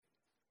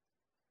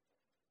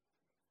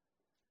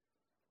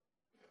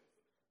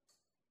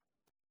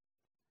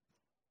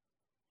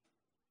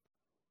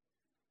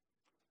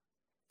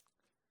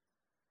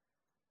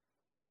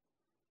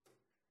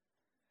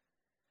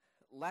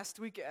Last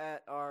week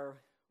at our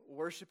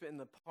worship in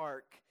the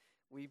park,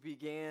 we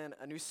began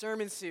a new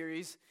sermon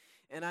series,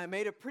 and I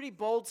made a pretty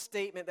bold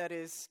statement that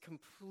is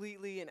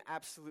completely and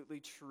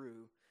absolutely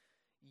true.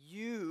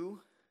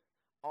 You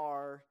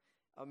are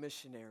a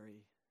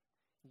missionary.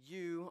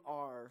 You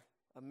are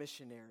a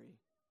missionary.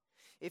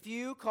 If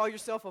you call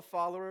yourself a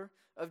follower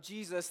of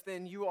Jesus,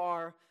 then you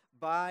are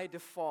by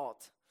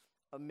default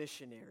a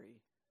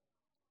missionary.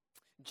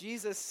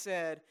 Jesus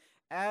said,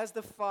 "As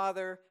the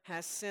Father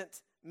has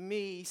sent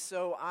me,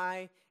 so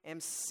I am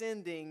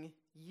sending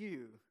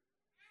you."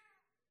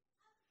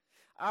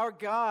 Our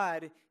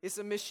God is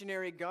a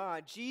missionary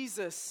God.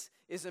 Jesus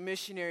is a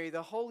missionary.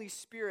 The Holy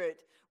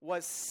Spirit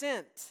was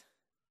sent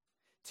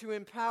to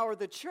empower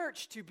the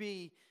church to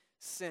be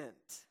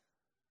sent.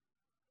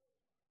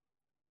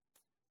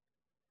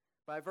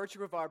 By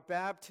virtue of our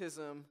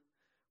baptism,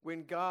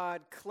 when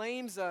God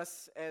claims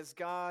us as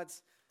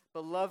God's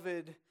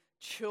beloved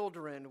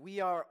children, we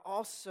are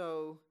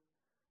also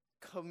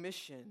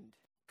commissioned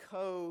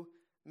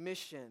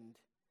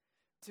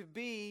to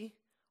be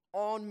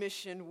on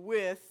mission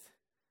with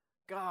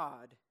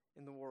God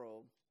in the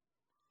world.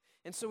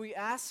 And so we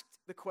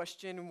asked the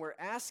question, and we're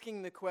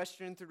asking the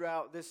question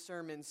throughout this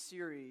sermon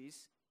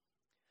series,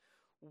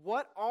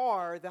 what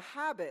are the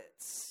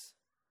habits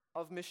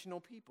of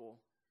missional people?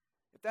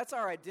 If that's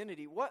our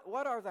identity,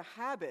 what are the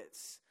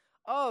habits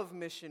of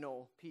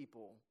missional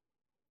people?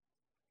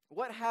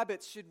 What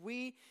habits should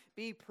we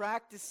be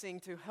practicing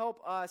to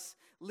help us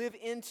live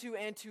into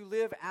and to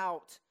live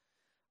out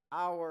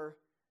our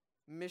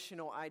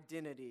missional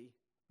identity,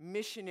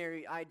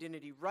 missionary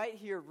identity, right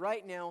here,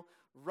 right now,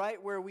 right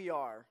where we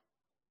are,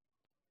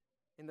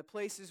 in the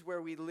places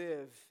where we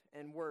live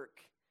and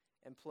work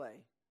and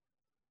play?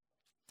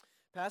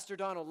 Pastor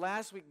Donald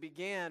last week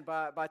began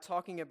by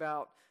talking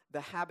about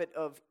the habit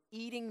of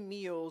eating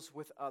meals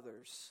with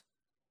others.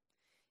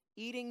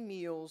 Eating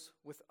meals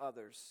with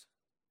others.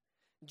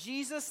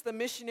 Jesus, the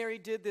missionary,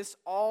 did this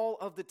all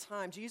of the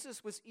time.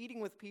 Jesus was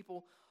eating with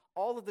people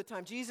all of the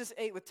time. Jesus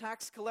ate with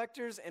tax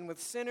collectors and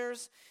with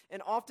sinners,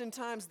 and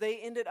oftentimes they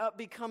ended up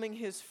becoming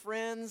his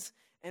friends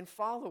and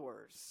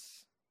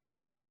followers.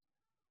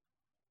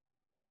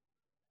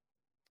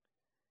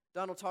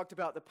 Donald talked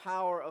about the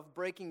power of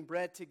breaking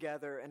bread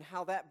together and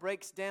how that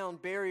breaks down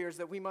barriers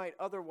that we might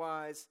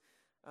otherwise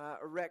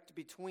erect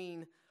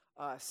between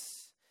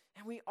us.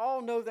 And we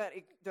all know that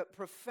the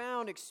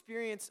profound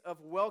experience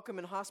of welcome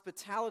and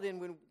hospitality, and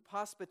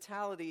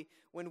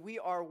when we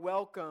are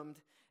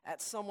welcomed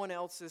at someone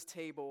else's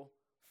table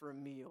for a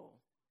meal.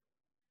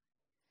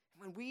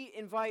 When we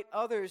invite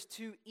others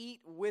to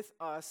eat with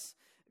us,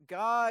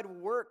 God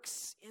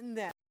works in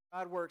that.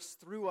 God works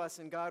through us,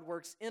 and God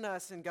works in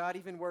us, and God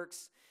even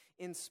works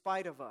in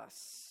spite of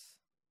us.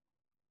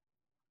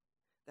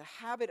 The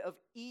habit of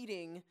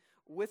eating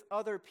with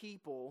other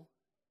people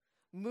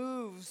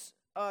moves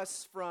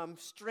us from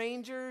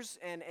strangers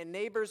and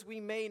neighbors we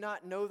may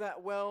not know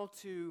that well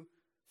to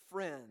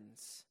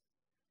friends.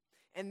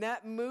 And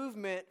that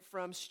movement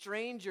from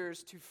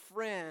strangers to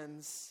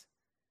friends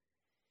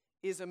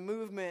is a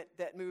movement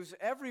that moves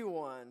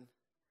everyone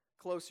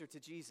closer to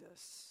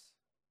Jesus.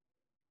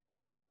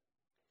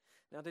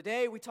 Now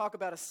today we talk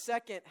about a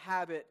second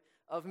habit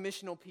of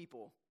missional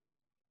people.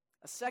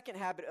 A second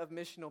habit of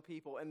missional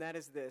people, and that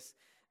is this.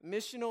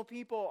 Missional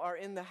people are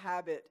in the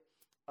habit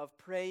of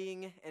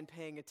praying and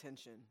paying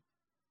attention.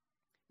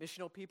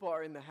 Missional people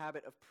are in the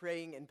habit of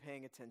praying and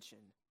paying attention.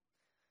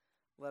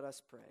 Let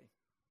us pray.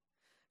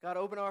 God,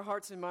 open our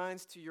hearts and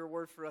minds to your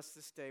word for us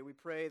this day. We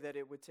pray that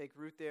it would take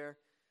root there,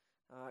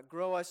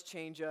 grow us,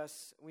 change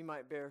us, we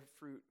might bear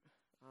fruit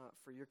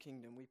for your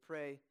kingdom. We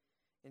pray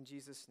in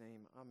Jesus'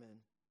 name.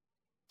 Amen.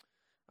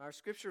 Our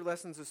scripture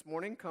lessons this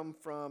morning come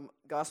from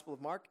Gospel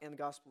of Mark and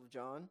Gospel of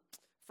John.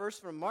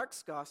 First from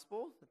Mark's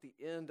Gospel at the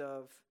end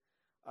of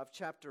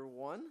chapter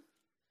 1.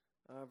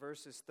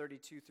 Verses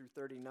 32 through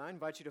 39. I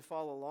invite you to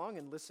follow along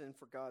and listen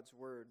for God's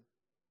word.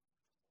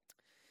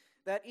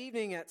 That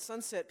evening at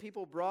sunset,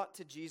 people brought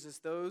to Jesus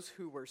those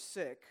who were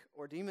sick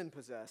or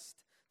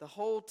demon-possessed. The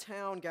whole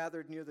town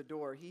gathered near the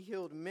door. He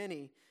healed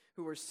many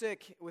who were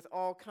sick with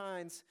all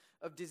kinds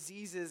of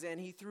diseases, and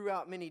he threw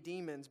out many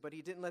demons, but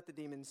he didn't let the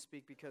demons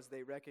speak because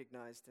they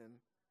recognized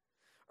him.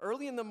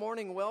 Early in the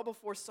morning, well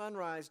before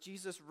sunrise,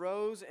 Jesus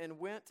rose and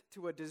went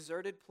to a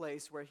deserted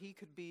place where he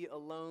could be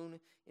alone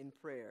in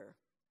prayer.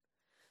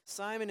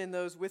 Simon and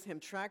those with him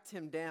tracked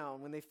him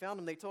down. When they found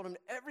him, they told him,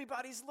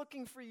 "Everybody's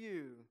looking for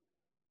you."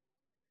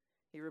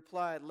 He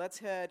replied, "Let's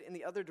head in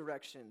the other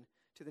direction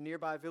to the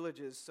nearby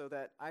villages so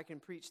that I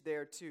can preach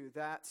there too.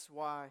 That's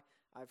why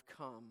I've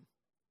come."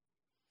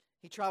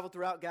 He traveled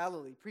throughout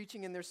Galilee,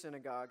 preaching in their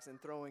synagogues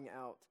and throwing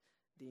out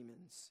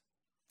demons.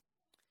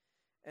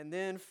 And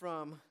then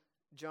from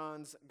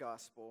John's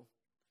Gospel,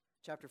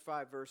 chapter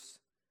 5,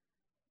 verse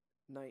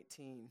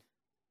 19.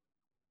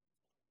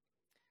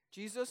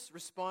 Jesus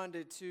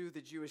responded to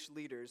the Jewish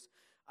leaders,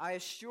 "I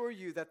assure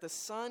you that the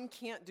Son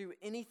can't do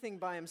anything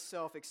by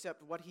himself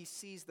except what he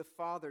sees the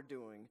Father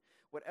doing.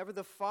 Whatever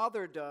the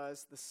Father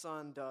does, the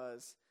Son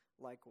does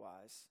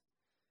likewise."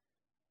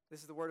 This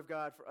is the word of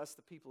God for us,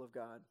 the people of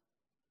God.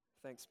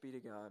 Thanks be to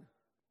God.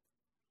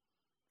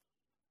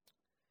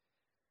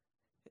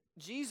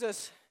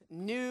 Jesus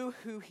knew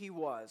who he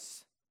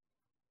was.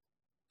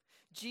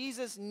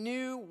 Jesus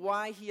knew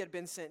why he had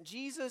been sent.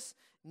 Jesus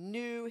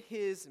knew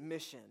his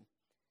mission.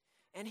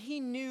 And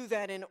he knew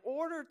that in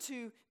order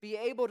to be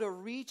able to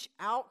reach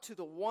out to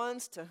the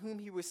ones to whom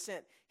he was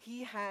sent,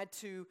 he had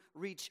to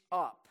reach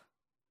up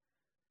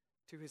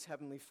to his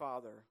heavenly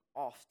Father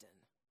often.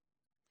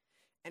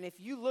 And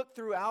if you look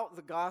throughout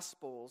the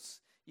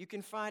Gospels, you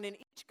can find in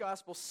each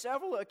Gospel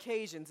several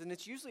occasions, and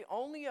it's usually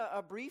only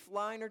a brief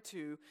line or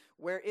two,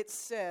 where it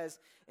says,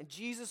 and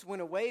Jesus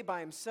went away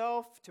by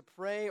himself to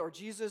pray, or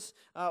Jesus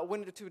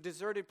went into a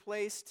deserted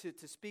place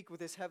to speak with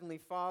his heavenly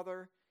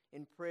Father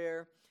in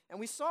prayer. And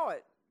we saw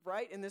it,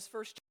 right, in this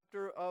first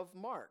chapter of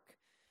Mark.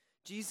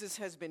 Jesus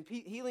has been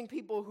healing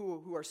people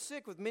who are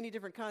sick with many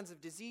different kinds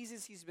of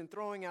diseases. He's been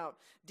throwing out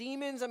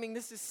demons. I mean,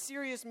 this is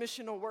serious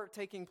missional work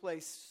taking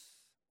place.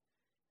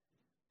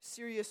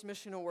 Serious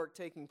missional work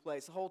taking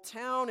place. The whole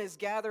town is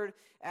gathered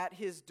at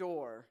his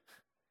door,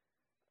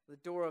 the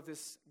door of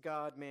this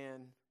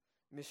God-man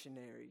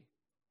missionary.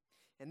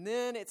 And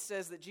then it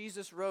says that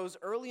Jesus rose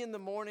early in the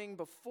morning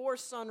before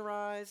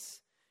sunrise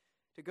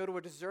to go to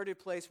a deserted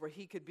place where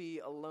he could be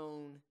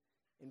alone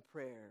in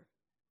prayer.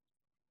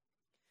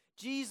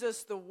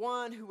 Jesus, the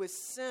one who was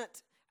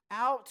sent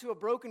out to a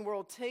broken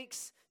world,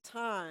 takes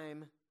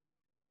time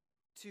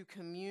to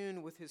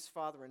commune with his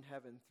Father in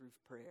heaven through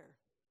prayer.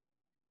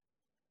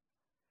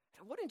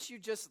 And wouldn't you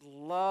just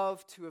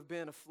love to have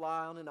been a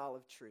fly on an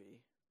olive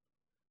tree?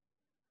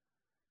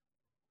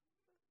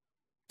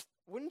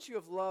 Wouldn't you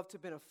have loved to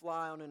have been a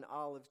fly on an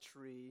olive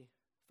tree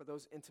for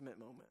those intimate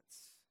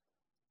moments?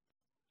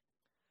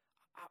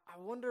 I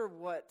wonder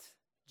what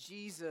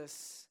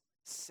Jesus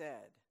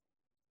said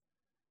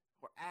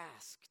or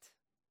asked.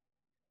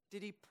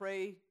 Did he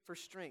pray for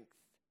strength?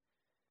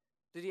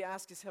 Did he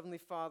ask his heavenly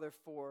Father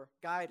for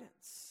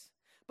guidance?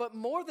 But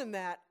more than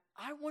that,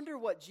 I wonder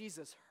what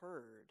Jesus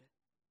heard.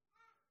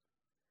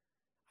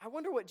 I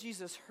wonder what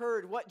Jesus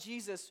heard, what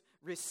Jesus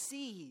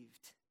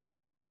received.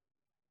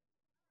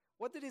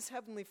 What did his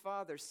heavenly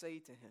Father say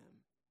to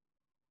him?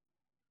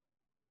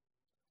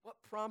 What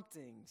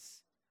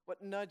promptings,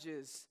 what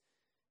nudges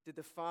did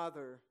the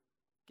Father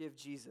give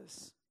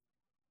Jesus?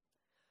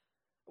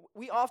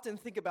 We often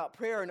think about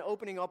prayer and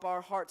opening up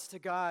our hearts to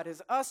God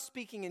as us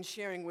speaking and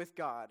sharing with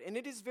God. And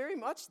it is very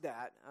much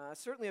that.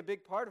 Certainly a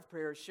big part of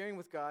prayer is sharing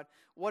with God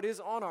what is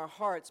on our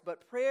hearts.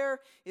 But prayer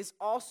is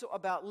also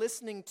about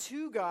listening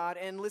to God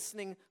and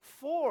listening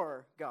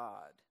for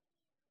God.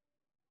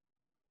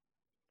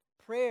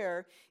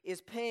 Prayer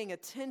is paying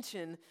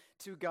attention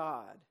to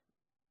God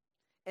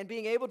and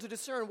being able to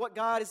discern what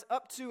God is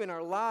up to in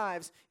our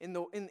lives,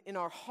 in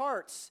our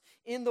hearts,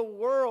 in the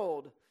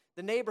world,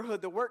 the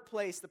neighborhood, the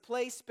workplace, the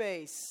play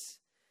space,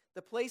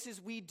 the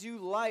places we do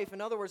life. In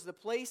other words, the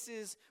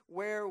places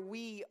where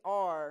we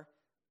are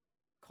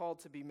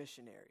called to be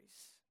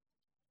missionaries.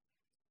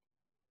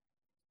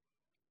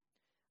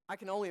 I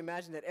can only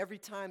imagine that every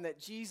time that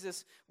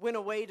Jesus went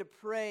away to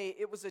pray,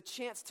 it was a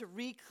chance to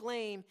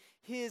reclaim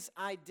his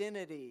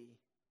identity.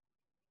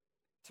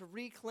 To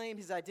reclaim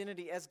his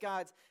identity as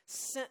God's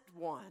sent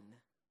one.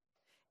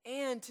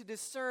 And to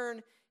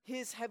discern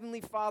his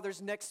heavenly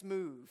Father's next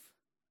move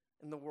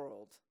in the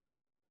world.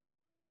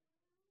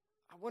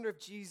 I wonder if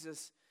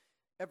Jesus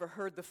ever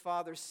heard the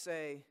Father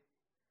say,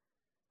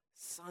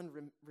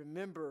 "Son,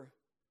 remember,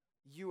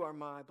 you are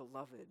my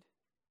beloved."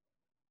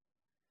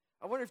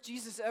 I wonder if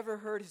Jesus ever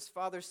heard his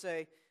Father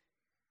say,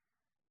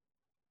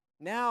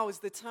 "Now is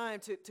the time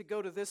to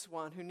go to this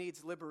one who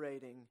needs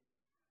liberating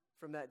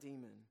from that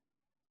demon."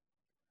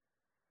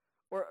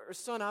 Or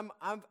son,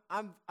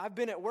 I've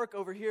been at work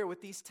over here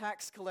with these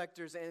tax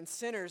collectors and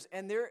sinners,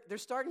 and they're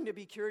starting to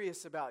be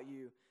curious about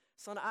you.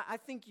 Son, I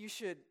think you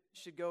should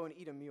go and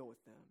eat a meal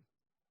with them.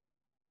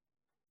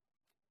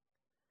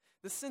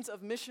 The sense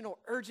of missional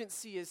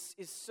urgency is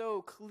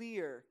so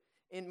clear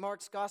in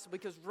Mark's gospel,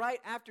 because right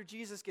after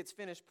Jesus gets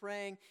finished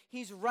praying,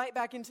 he's right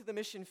back into the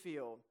mission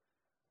field.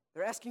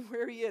 They're asking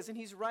where he is, and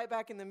he's right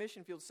back in the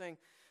mission field saying,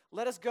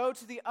 "Let us go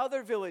to the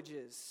other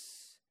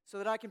villages so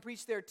that I can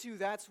preach there too.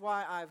 That's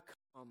why I've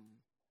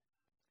come.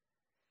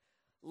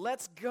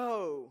 Let's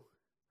go.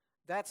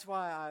 That's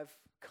why I've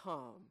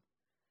come."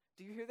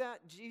 Do you hear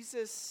that?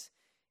 Jesus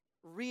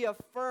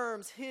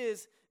reaffirms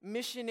his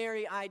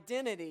missionary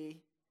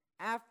identity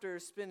after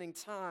spending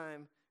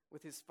time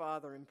with his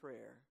Father in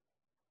prayer.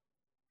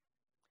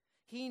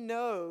 He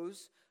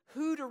knows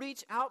who to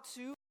reach out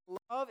to,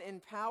 love,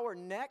 and power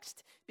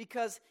next,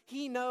 because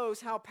he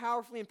knows how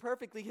powerfully and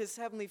perfectly his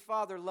heavenly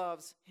Father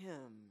loves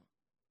him.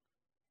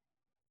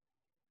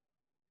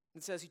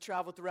 It says he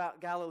traveled throughout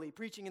Galilee,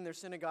 preaching in their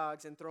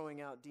synagogues and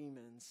throwing out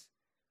demons.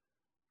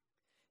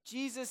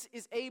 Jesus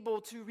is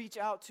able to reach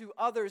out to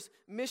others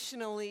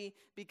missionally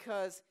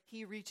because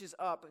he reaches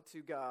up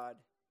to God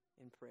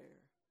in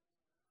prayer.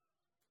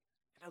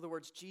 In other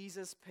words,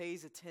 Jesus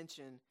pays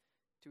attention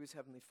to his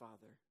heavenly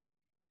Father.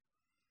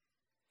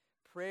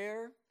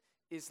 Prayer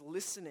is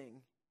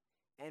listening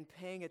and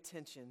paying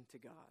attention to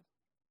God.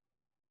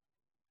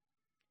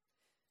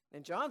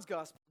 In John's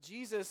gospel,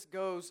 Jesus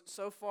goes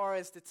so far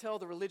as to tell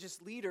the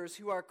religious leaders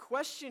who are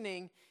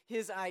questioning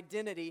his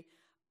identity,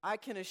 I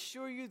can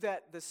assure you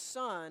that the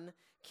Son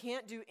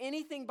can't do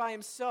anything by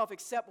himself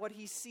except what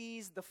he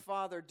sees the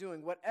Father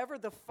doing. Whatever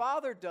the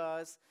Father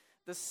does,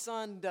 the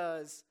Son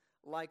does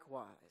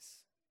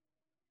likewise.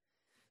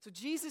 So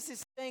Jesus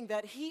is saying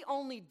that he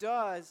only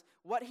does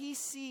what he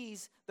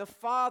sees the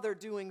Father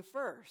doing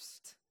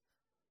first.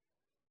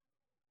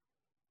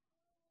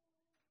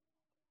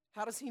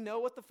 How does he know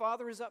what the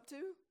Father is up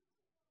to?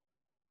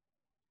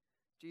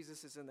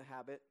 Jesus is in the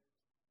habit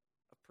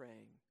of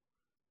praying.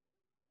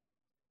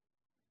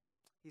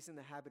 He's in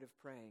the habit of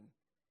praying.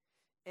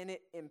 And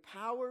it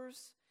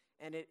empowers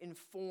and it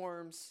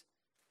informs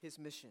his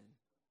mission.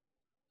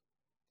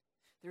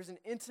 There's an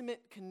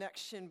intimate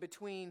connection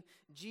between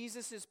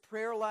Jesus'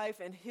 prayer life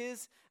and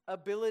his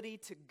ability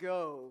to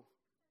go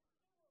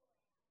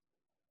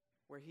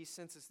where he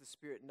senses the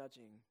Spirit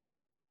nudging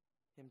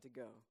him to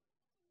go.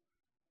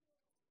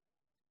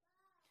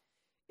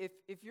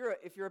 If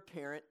you're a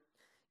parent,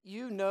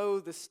 you know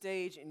the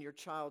stage in your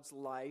child's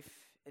life,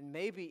 and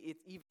maybe it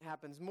even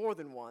happens more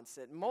than once,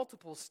 at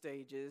multiple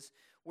stages,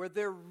 where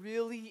they're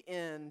really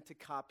into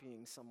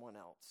copying someone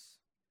else.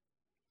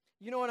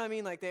 You know what I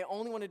mean? Like, they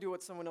only want to do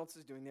what someone else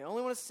is doing. They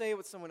only want to say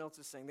what someone else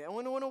is saying. They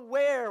only want to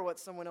wear what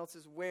someone else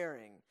is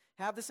wearing.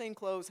 Have the same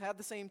clothes, have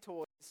the same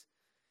toys.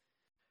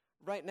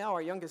 Right now,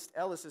 our youngest,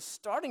 Ellis, is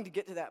starting to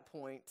get to that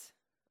point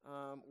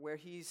where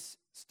he's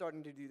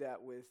starting to do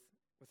that with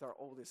our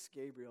oldest,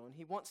 Gabriel. And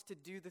he wants to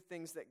do the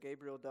things that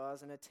Gabriel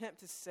does and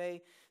attempt to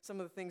say some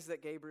of the things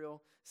that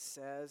Gabriel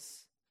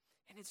says.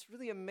 And it's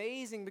really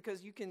amazing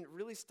because you can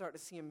really start to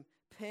see him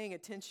paying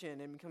attention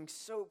and becoming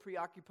so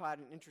preoccupied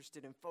and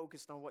interested and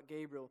focused on what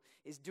Gabriel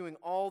is doing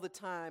all the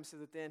time so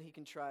that then he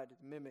can try to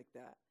mimic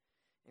that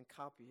and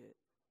copy it.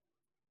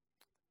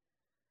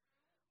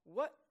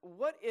 What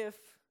if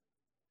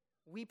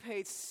we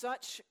paid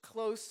such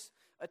close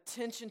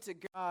attention to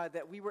God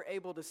that we were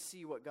able to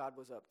see what God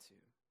was up to?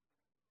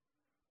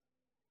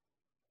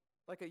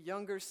 Like a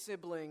younger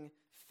sibling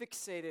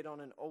fixated on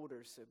an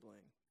older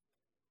sibling.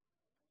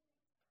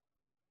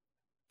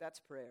 That's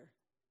prayer.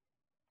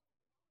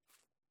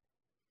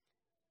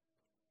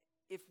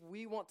 If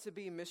we want to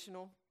be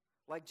missional,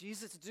 like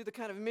Jesus, to do the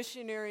kind of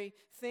missionary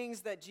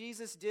things that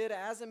Jesus did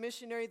as a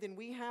missionary, then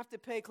we have to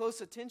pay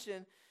close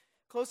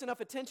enough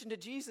attention to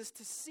Jesus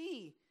to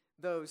see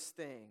those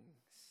things.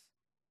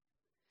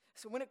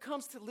 So when it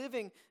comes to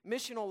living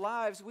missional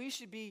lives, we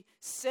should be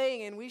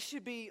saying and we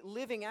should be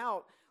living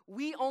out,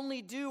 we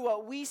only do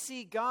what we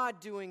see God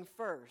doing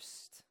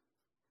first.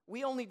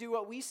 We only do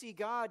what we see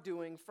God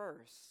doing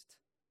first.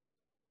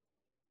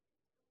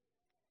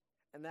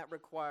 And that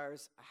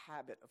requires a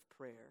habit of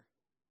prayer,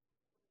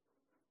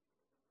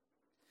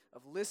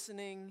 of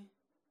listening,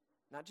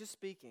 not just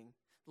speaking,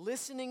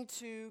 listening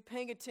to,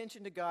 paying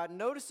attention to God,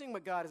 noticing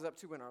what God is up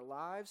to in our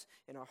lives,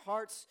 in our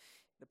hearts,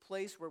 the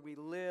place where we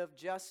live,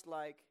 just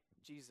like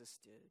Jesus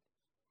did.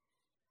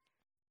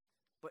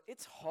 But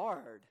it's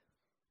hard.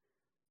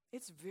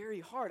 It's very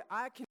hard.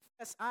 I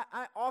confess,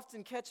 I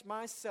often catch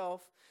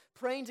myself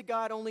praying to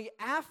God only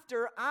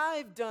after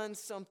I've done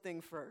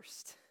something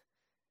first.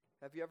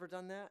 Have you ever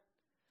done that?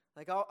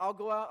 Like I'll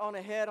go out on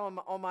ahead on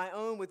my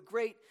own with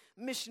great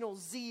missional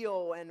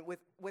zeal and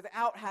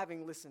without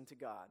having listened to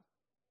God,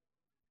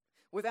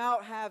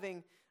 without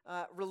having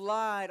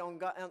relied on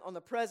God, on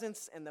the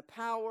presence and the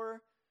power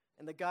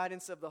and the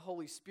guidance of the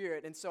Holy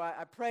Spirit. And so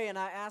I pray and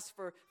I ask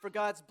for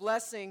God's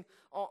blessing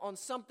on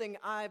something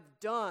I've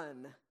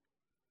done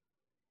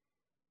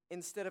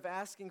instead of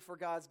asking for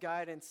God's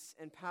guidance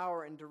and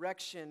power and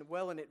direction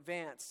well in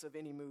advance of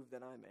any move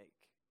that I make.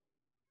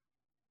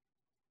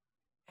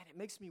 And it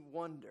makes me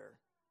wonder.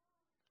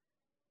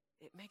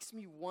 It makes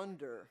me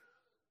wonder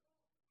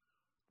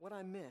what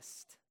I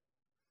missed,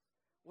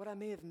 what I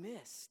may have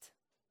missed.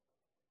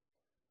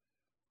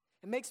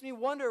 It makes me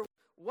wonder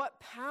what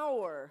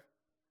power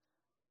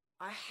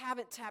I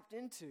haven't tapped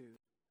into,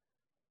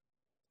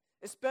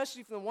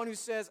 especially from the one who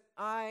says,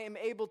 I am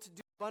able to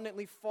do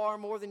abundantly far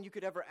more than you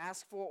could ever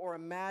ask for or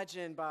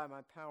imagine by my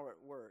power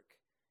at work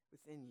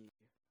within you.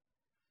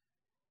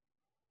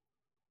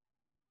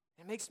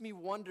 It makes me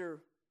wonder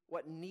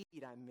what need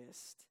I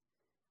missed,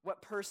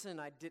 what person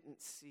I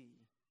didn't see.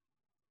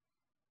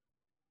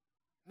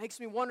 It makes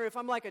me wonder if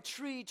I'm like a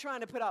tree trying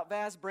to put out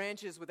vast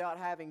branches without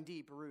having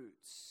deep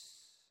roots.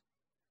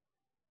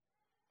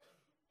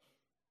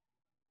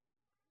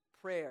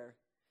 Prayer,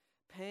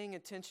 paying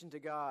attention to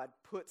God,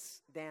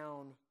 puts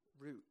down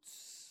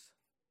roots.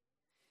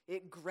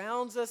 It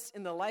grounds us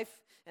in the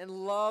life and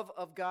love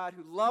of God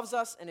who loves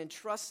us and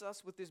entrusts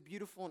us with this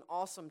beautiful and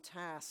awesome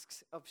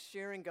tasks of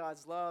sharing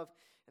God's love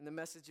and the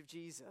message of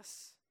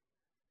Jesus.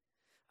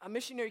 A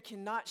missionary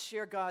cannot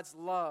share God's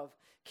love,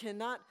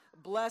 cannot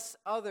bless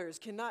others,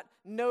 cannot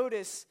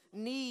notice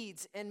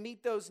needs and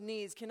meet those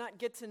needs, cannot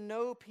get to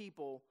know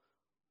people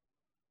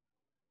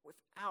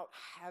without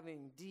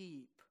having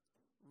deep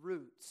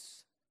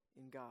roots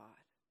in God.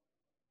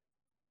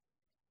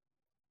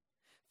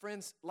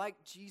 Friends,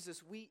 like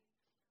Jesus, we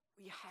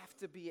have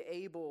to be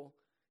able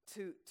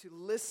to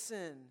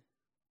listen,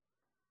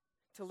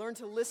 to learn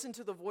to listen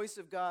to the voice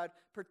of God,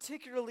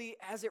 particularly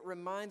as it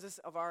reminds us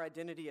of our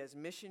identity as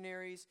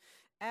missionaries,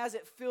 as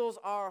it fills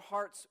our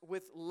hearts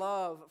with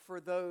love for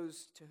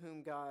those to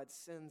whom God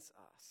sends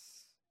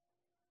us.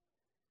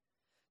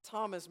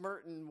 Thomas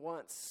Merton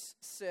once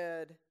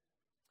said,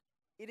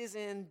 "It is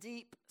in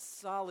deep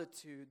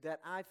solitude that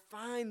I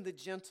find the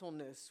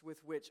gentleness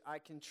with which I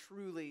can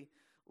truly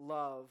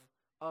love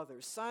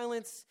others.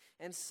 Silence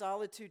and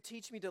solitude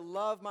teach me to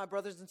love my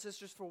brothers and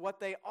sisters for what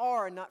they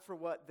are, not for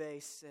what they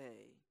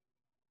say."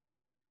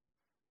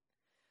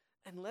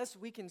 Unless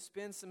we can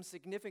spend some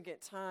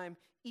significant time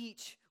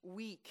each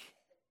week,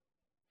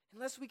 in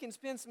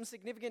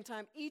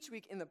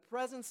the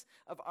presence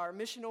of our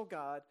missional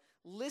God,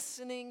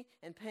 listening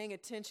and paying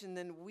attention,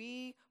 then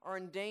we are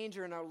in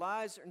danger, and our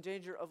lives are in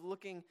danger of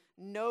looking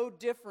no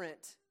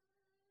different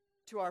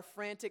to our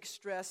frantic,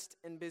 stressed,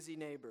 and busy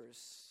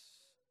neighbors.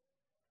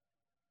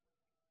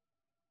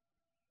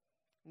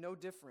 No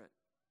different.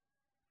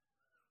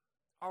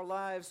 Our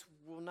lives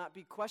will not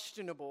be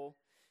questionable,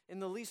 in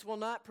the least will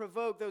not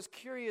provoke those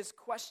curious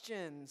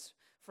questions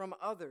from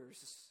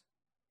others.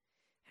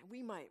 And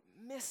we might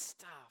miss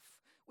stuff.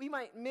 We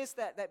might miss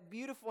that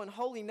beautiful and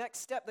holy next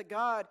step that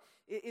God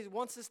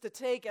wants us to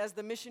take as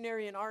the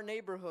missionary in our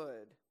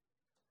neighborhood,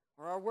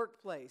 or our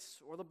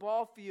workplace, or the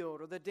ball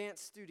field, or the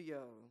dance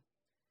studio.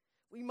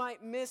 We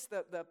might miss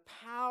the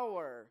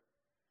power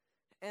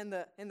and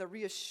the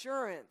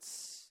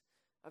reassurance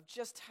of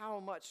just how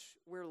much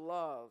we're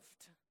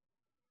loved.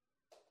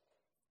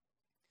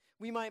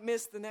 We might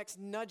miss the next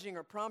nudging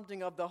or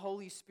prompting of the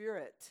Holy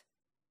Spirit,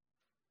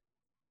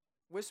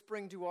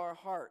 whispering to our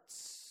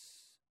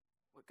hearts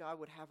what God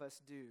would have us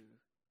do.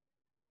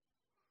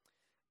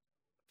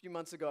 A few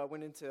months ago, I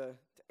went into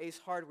Ace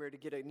Hardware to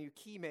get a new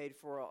key made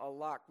for a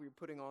lock we were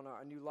putting on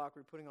a new lock we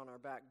were putting on our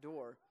back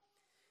door.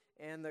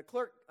 And the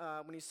clerk,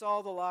 when he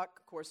saw the lock,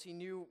 of course, he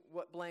knew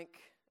what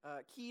blank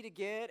key to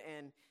get,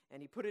 and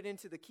he put it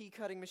into the key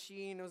cutting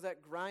machine. It was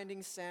that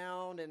grinding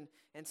sound,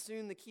 and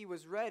soon the key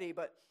was ready.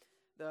 But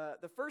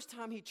the first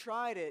time he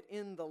tried it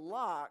in the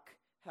lock,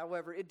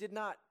 however, it did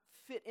not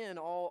fit in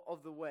all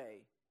of the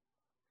way.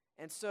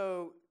 And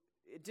so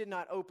it did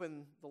not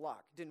open the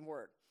lock. It didn't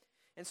work.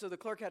 And so the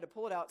clerk had to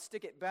pull it out,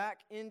 stick it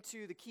back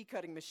into the key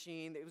cutting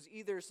machine. It was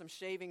either some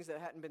shavings that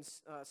hadn't been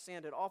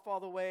sanded off all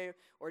the way,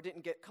 or it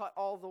didn't get cut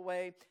all the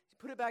way. He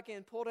put it back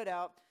in, pulled it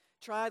out,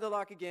 tried the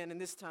lock again, and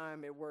this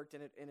time it worked,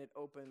 and it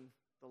opened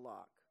the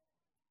lock.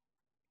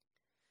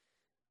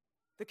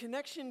 The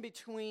connection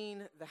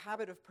between the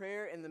habit of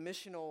prayer and the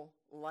missional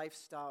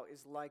lifestyle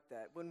is like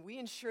that. When we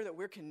ensure that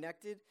we're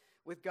connected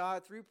with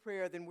God through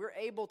prayer, then we're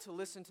able to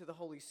listen to the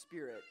Holy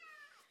Spirit.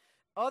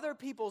 Other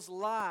people's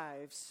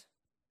lives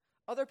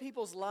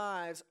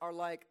are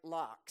like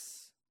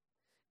locks,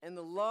 and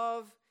the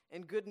love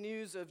and good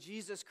news of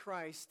Jesus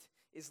Christ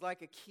is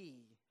like a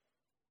key.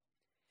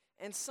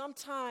 And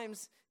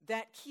sometimes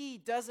that key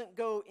doesn't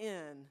go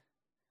in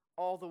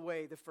all the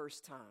way the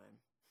first time.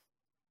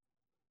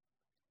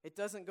 It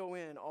doesn't go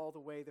in all the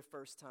way the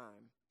first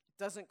time. It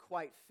doesn't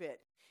quite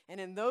fit. And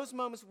in those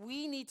moments,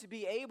 we need to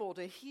be able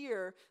to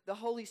hear the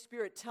Holy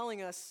Spirit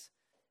telling us,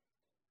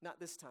 not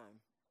this time,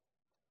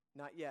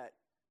 not yet.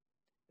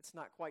 It's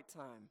not quite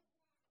time.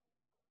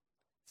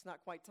 It's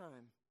not quite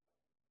time.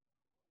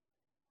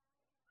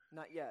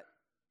 Not yet.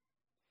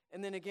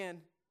 And then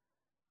again,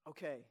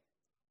 okay,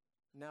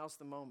 now's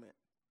the moment.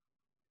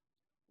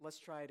 Let's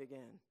try it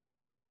again.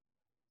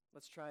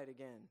 Let's try it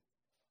again.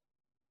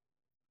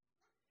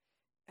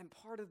 And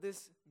part of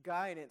this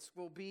guidance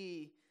will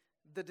be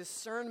the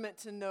discernment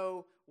to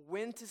know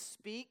when to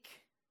speak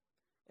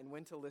and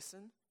when to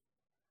listen,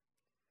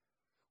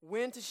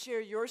 when to share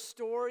your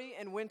story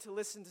and when to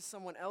listen to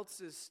someone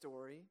else's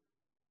story,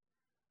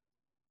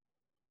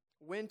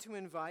 when to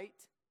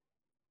invite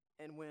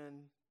and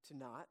when to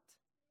not.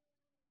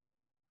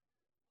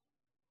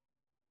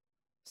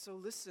 So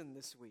listen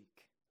this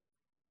week.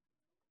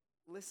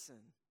 Listen.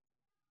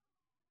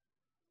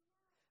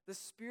 The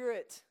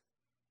Spirit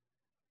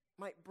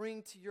might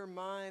bring to your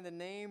mind the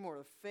name or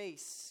the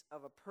face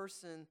of a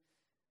person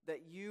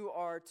that you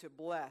are to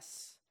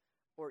bless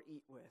or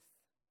eat with.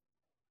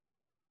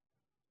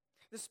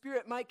 The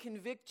Spirit might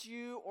convict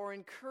you or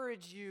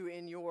encourage you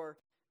in your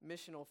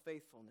missional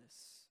faithfulness.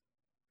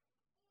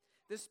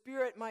 The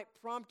Spirit might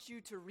prompt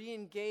you to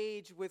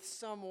re-engage with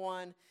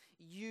someone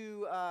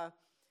you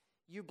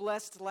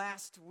blessed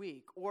last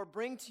week, or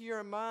bring to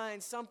your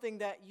mind something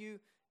that you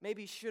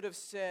maybe should have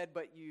said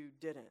but you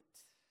didn't.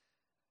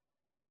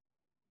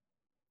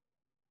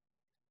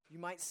 You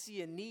might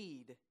see a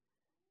need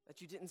that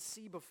you didn't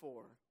see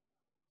before.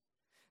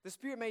 The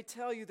Spirit may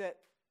tell you that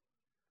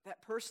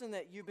that person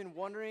that you've been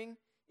wondering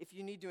if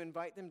you need to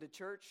invite them to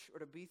church or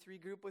to B3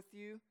 group with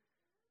you,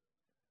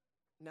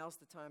 now's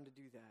the time to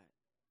do that.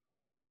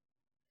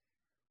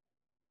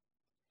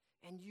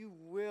 And you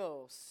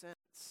will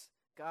sense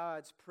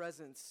God's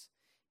presence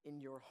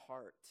in your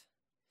heart.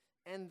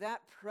 And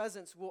that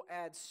presence will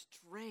add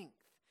strength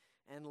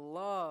and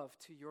love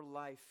to your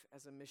life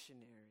as a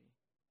missionary.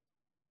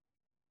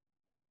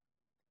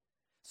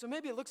 So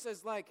maybe it looks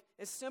as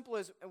simple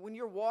as when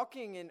you're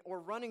walking or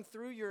running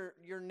through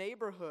your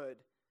neighborhood,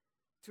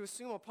 to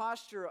assume a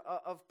posture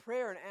of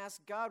prayer and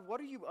ask God,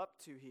 what are you up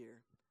to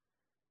here?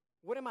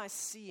 What am I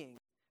seeing?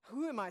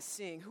 Who am I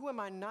seeing? Who am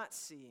I not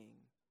seeing?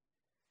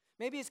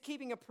 Maybe it's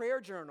keeping a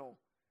prayer journal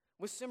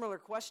with similar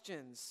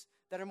questions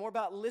that are more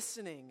about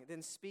listening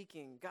than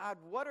speaking. God,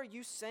 what are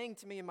you saying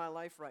to me in my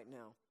life right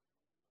now?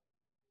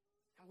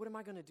 And what am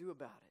I going to do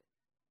about it?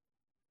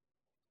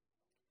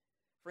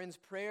 Friends,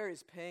 prayer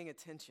is paying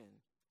attention.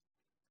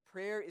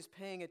 Prayer is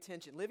paying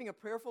attention. Living a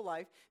prayerful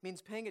life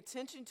means paying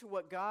attention to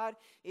what God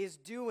is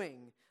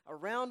doing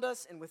around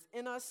us and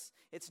within us.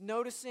 It's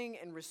noticing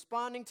and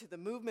responding to the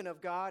movement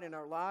of God in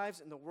our lives,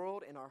 in the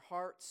world, in our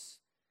hearts.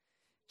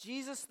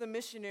 Jesus the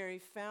missionary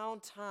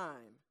found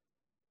time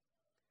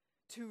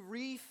to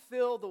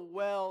refill the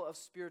well of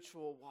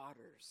spiritual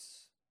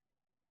waters.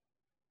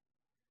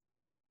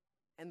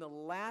 And the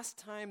last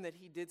time that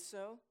he did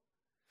so,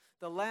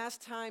 the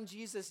last time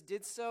Jesus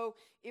did so,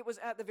 it was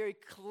at the very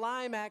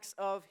climax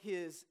of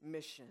his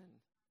mission,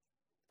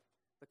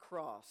 the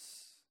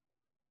cross.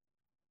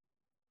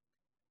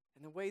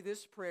 And the way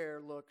this prayer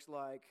looked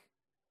like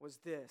was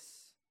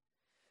this.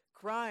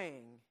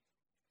 Crying,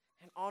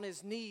 and on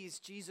his knees,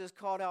 Jesus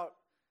called out,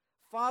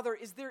 Father,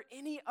 is there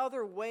any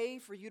other way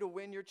for you to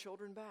win your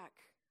children back?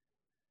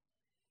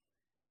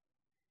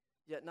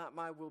 Yet not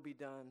my will be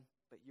done,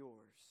 but yours.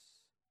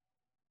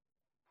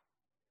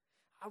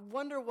 I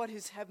wonder what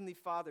his heavenly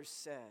Father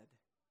said.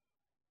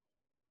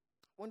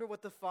 I wonder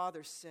what the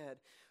Father said.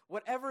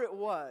 Whatever it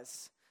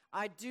was,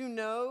 I do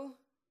know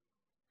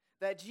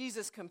that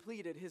Jesus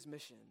completed his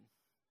mission.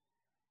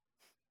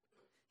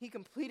 He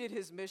completed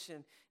his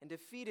mission and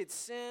defeated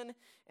sin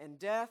and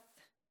death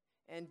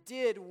and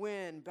did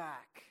win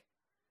back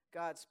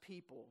God's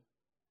people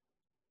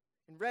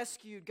and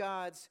rescued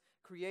God's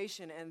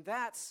creation. And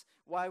that's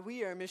why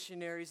we are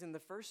missionaries in the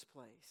first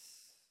place.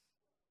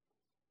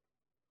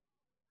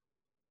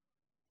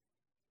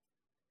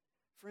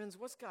 Friends,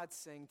 what's God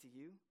saying to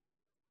you?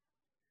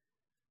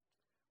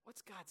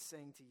 What's God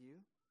saying to you?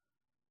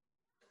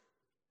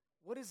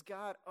 What is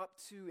God up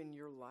to in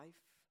your life?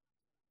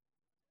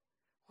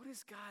 What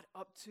is God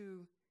up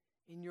to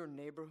in your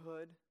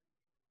neighborhood,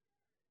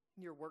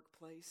 in your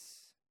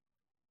workplace?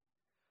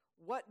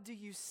 What do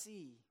you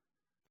see?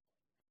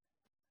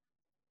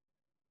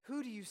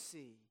 Who do you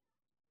see?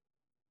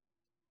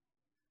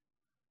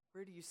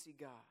 Where do you see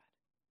God?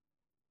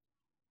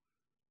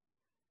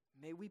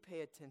 May we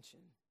pay attention.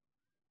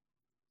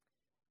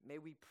 May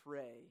we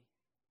pray,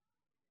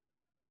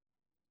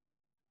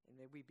 and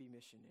may we be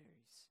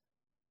missionaries.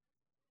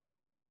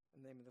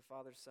 In the name of the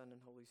Father, Son, and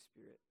Holy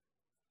Spirit.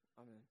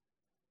 Amen.